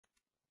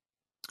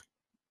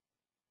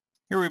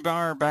Here we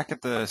are back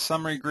at the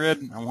summary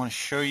grid. I want to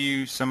show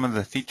you some of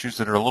the features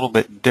that are a little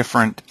bit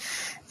different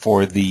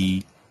for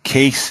the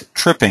case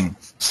tripping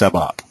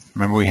subop.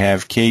 Remember, we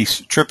have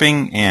case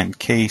tripping and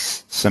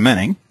case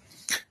cementing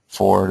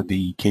for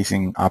the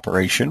casing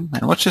operation.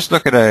 And let's just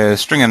look at a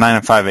string of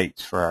 9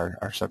 5/8 for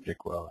our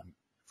subject well. And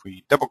if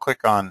we double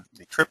click on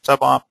the trip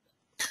subop,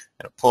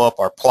 it'll pull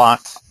up our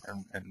plot.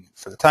 And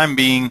for the time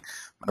being,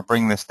 I'm going to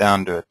bring this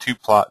down to a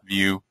 2-plot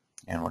view,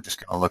 and we're just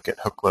going to look at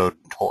hook load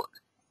and torque.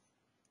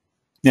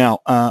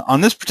 Now,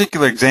 on this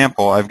particular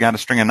example, I've got a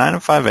string of 9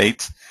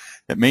 5/8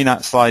 that may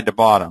not slide to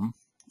bottom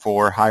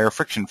for higher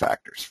friction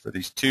factors. For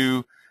these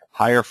two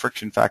higher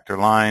friction factor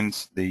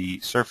lines,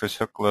 the surface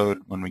hook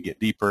load when we get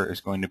deeper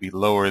is going to be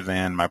lower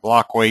than my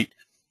block weight,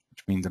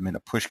 which means I'm in a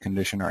push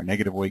condition or a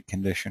negative weight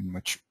condition,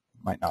 which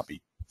might not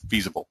be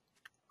feasible.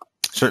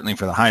 Certainly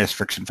for the highest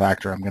friction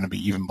factor, I'm going to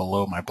be even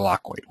below my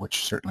block weight,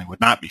 which certainly would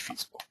not be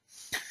feasible.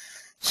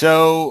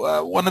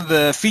 So one of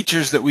the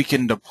features that we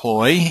can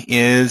deploy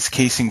is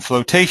casing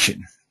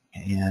flotation.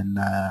 And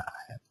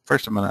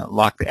first I'm going to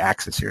lock the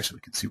axis here so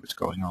we can see what's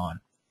going on.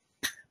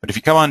 But if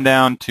you come on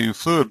down to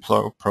fluid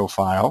flow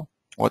profile,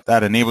 what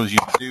that enables you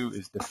to do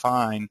is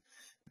define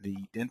the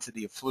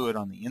density of fluid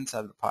on the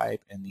inside of the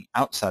pipe and the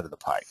outside of the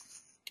pipe.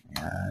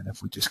 And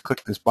if we just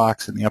click this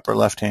box in the upper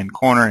left-hand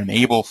corner,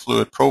 enable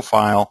fluid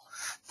profile,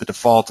 the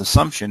default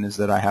assumption is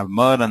that I have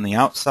mud on the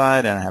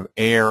outside and I have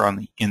air on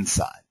the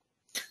inside.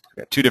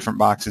 We've got two different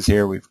boxes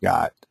here. We've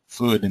got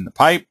fluid in the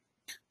pipe,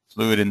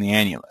 fluid in the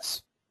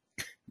annulus.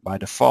 By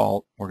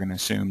default, we're going to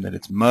assume that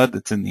it's mud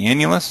that's in the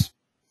annulus,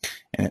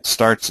 and it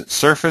starts at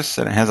surface,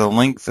 and it has a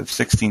length of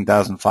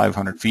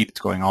 16,500 feet.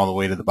 It's going all the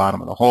way to the bottom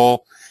of the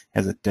hole. It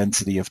has a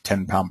density of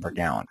 10 pound per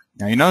gallon.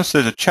 Now you notice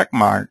there's a check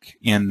mark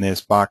in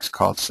this box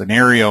called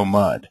scenario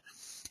mud.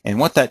 And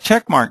what that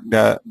check mark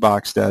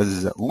box does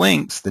is it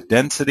links the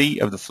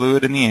density of the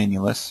fluid in the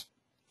annulus,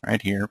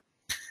 right here,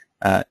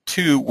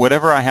 to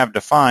whatever I have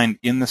defined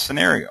in the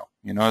scenario.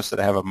 You notice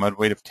that I have a mud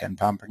weight of 10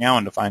 pound per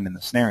gallon defined in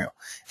the scenario.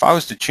 If I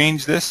was to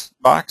change this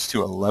box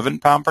to 11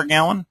 pound per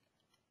gallon,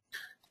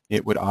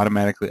 it would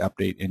automatically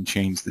update and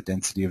change the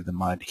density of the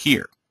mud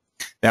here.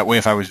 That way,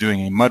 if I was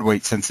doing a mud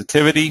weight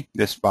sensitivity,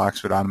 this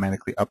box would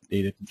automatically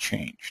update it and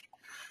changed.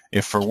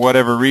 If for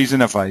whatever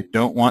reason, if I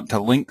don't want to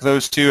link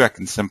those two, I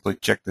can simply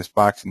check this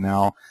box, and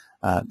now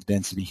the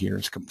density here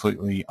is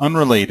completely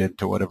unrelated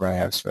to whatever I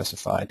have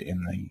specified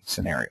in the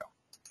scenario.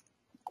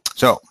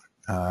 So,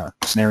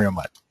 scenario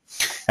mud.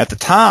 At the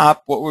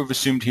top, what we've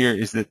assumed here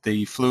is that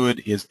the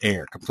fluid is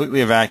air,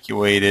 completely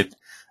evacuated,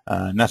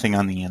 nothing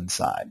on the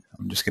inside.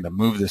 I'm just going to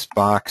move this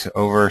box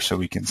over so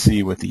we can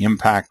see what the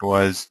impact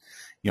was.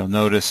 You'll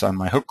notice on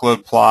my hook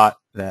load plot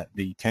that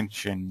the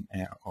tension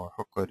or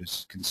hook load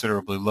is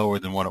considerably lower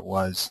than what it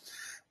was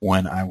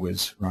when I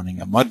was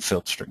running a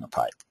mud-filled string of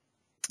pipe.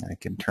 I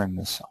can turn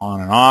this on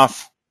and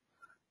off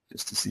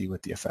just to see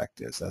what the effect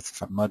is. That's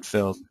if I'm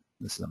mud-filled.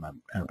 This is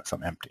if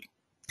I'm empty.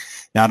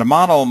 Now, to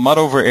model mud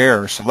over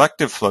air or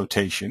selective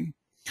flotation,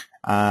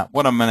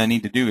 what I'm going to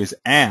need to do is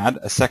add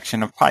a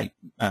section of pipe,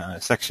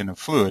 a section of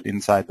fluid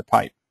inside the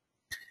pipe.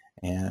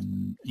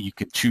 And you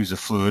could choose a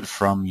fluid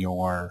from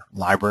your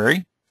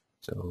library.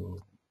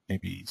 So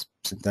maybe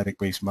synthetic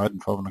base mud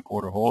and 12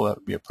 1/4 hole. That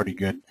would be a pretty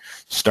good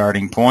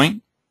starting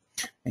point.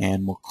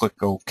 And we'll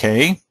click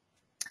OK.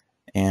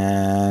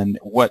 And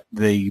what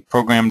the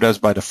program does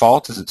by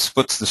default is it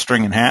splits the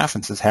string in half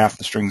and says half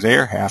the string's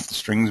air, half the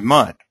string's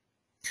mud.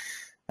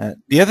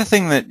 The other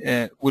thing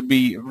that would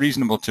be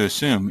reasonable to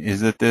assume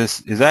is that this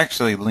is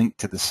actually linked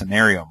to the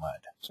scenario mud.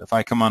 So if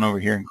I come on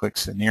over here and click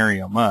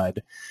scenario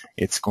mud,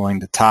 it's going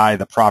to tie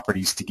the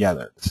properties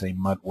together, the same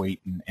mud weight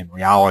and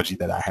rheology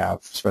that I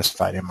have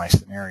specified in my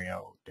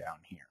scenario down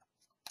here.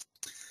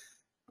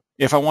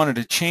 If I wanted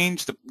to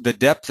change the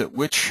depth at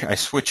which I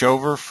switch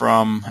over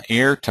from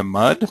air to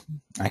mud,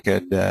 I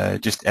could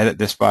just edit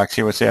this box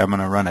here. Let's say I'm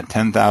going to run a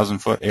 10,000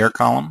 foot air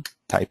column,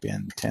 type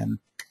in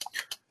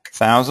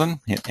 10,000,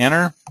 hit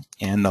enter,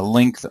 and the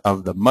length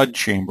of the mud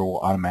chamber will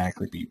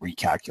automatically be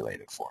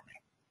recalculated for me.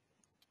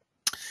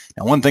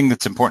 Now, one thing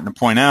that's important to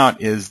point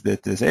out is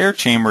that this air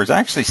chamber is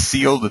actually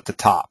sealed at the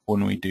top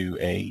when we do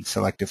a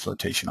selective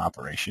flotation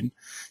operation.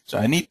 So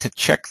I need to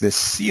check this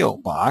seal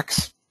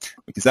box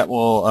because that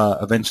will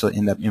eventually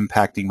end up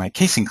impacting my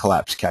casing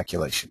collapse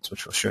calculations,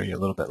 which we'll show you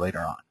a little bit later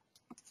on.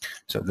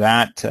 So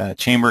that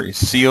chamber is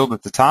sealed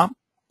at the top,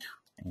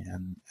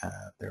 and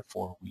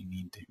therefore we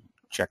need to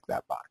check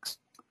that box.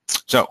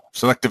 So,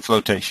 selective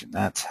flotation,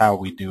 that's how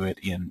we do it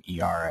in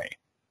ERA.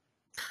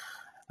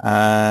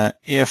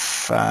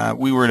 If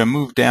we were to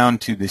move down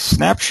to the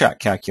snapshot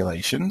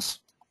calculations,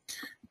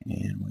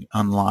 and we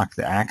unlock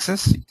the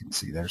axis, you can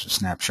see there's a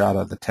snapshot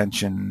of the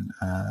tension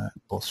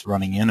both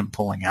running in and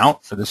pulling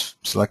out for this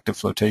selective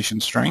flotation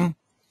string.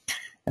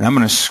 And I'm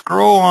going to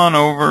scroll on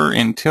over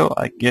until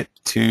I get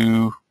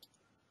to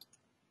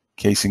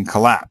casing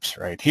collapse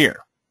right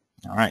here.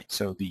 All right,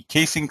 so the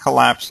casing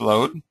collapse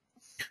load,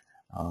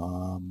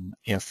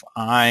 if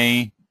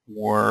I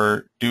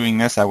were doing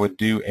this, I would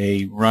do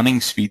a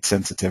running speed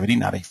sensitivity,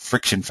 not a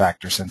friction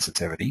factor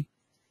sensitivity.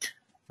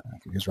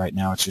 because right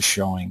now it's just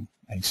showing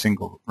a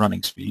single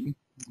running speed.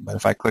 But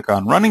if I click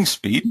on running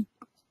speed,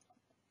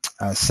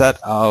 a set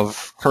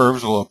of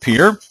curves will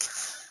appear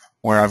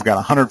where I've got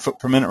 100 foot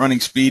per minute running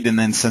speed and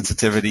then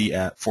sensitivity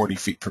at 40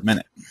 feet per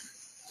minute.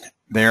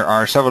 There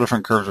are several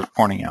different curves we're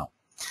pointing out.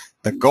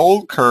 The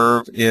gold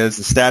curve is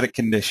the static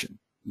condition.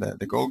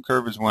 The gold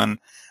curve is when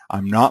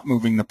I'm not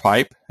moving the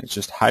pipe. It's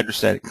just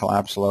hydrostatic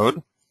collapse load.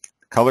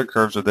 The colored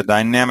curves are the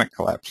dynamic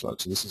collapse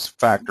load. So this is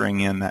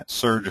factoring in that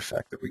surge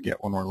effect that we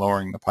get when we're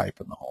lowering the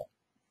pipe in the hole.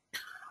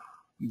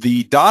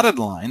 The dotted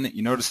line that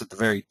you notice at the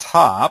very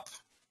top,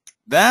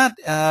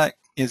 that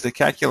is the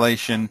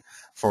calculation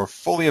for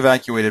fully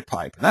evacuated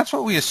pipe. And that's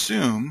what we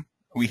assume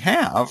we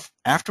have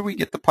after we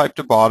get the pipe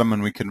to bottom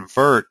and we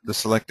convert the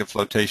selective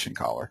flotation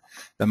collar.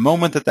 The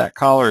moment that that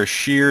collar is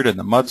sheared and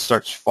the mud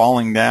starts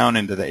falling down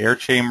into the air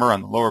chamber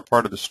on the lower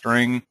part of the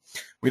string,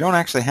 we don't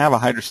actually have a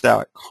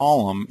hydrostatic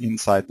column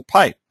inside the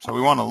pipe. So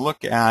we want to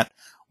look at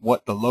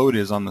what the load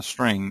is on the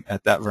string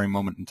at that very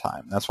moment in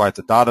time. That's why it's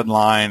a dotted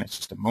line. It's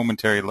just a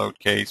momentary load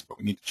case, but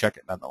we need to check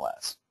it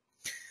nonetheless.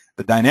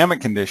 The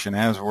dynamic condition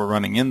as we're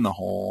running in the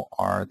hole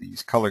are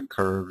these colored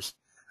curves,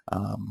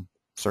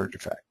 surge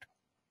effect.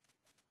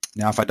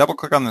 Now if I double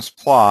click on this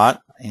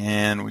plot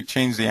and we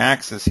change the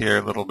axis here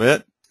a little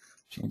bit,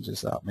 change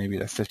this out maybe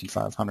to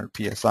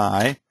 5,500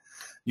 psi,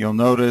 you'll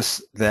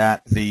notice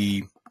that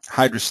the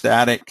collapse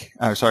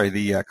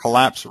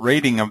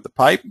rating of the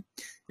pipe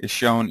is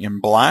shown in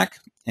black,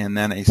 and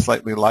then a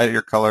slightly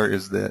lighter color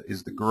is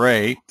the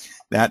gray.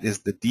 That is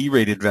the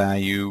derated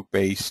value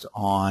based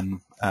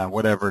on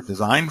whatever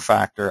design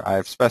factor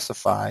I've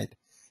specified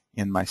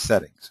in my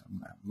settings. I'm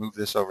going to move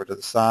this over to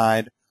the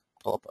side,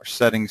 pull up our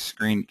settings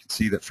screen. You can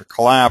see that for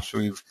collapse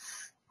we've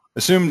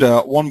assumed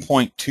a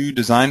 1.2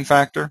 design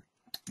factor.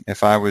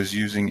 If I was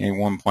using a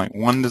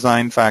 1.1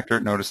 design factor,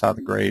 notice how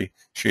the gray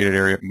shaded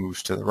area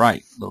moves to the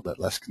right, a little bit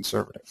less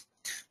conservative.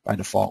 By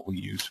default we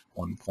use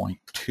 1.2.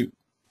 There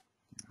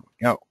we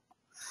go.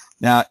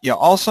 Now you'll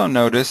also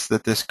notice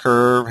that this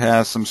curve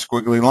has some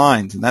squiggly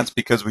lines, and that's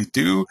because we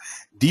do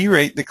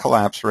derate the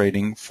collapse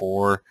rating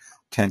for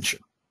tension.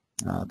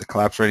 The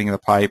collapse rating of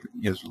the pipe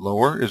is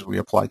lower as we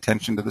apply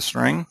tension to the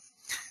string.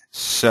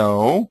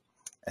 So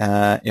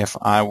if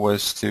I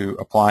was to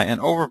apply an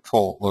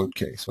overpull load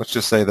case, let's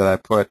just say that I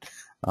put,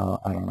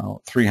 I don't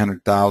know,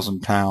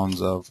 300,000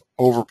 pounds of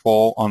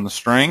overpull on the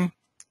string,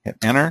 hit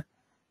enter,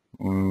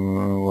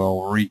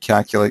 we'll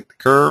recalculate the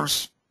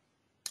curves.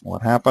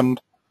 What happened?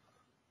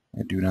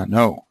 I do not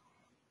know.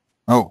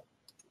 Oh,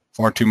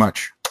 far too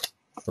much.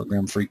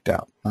 Program freaked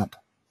out. Not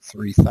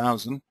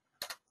 3,000,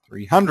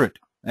 300.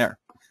 There.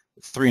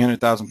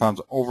 300,000 pounds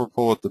of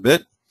overpull at the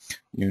bit.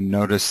 You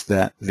notice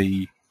that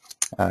the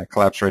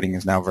collapse rating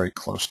is now very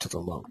close to the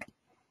load.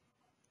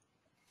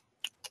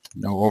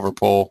 No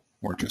overpull,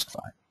 we're just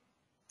fine.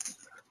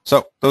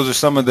 So those are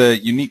some of the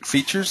unique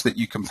features that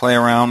you can play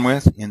around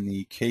with in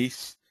the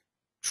case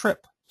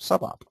trip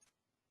Subop.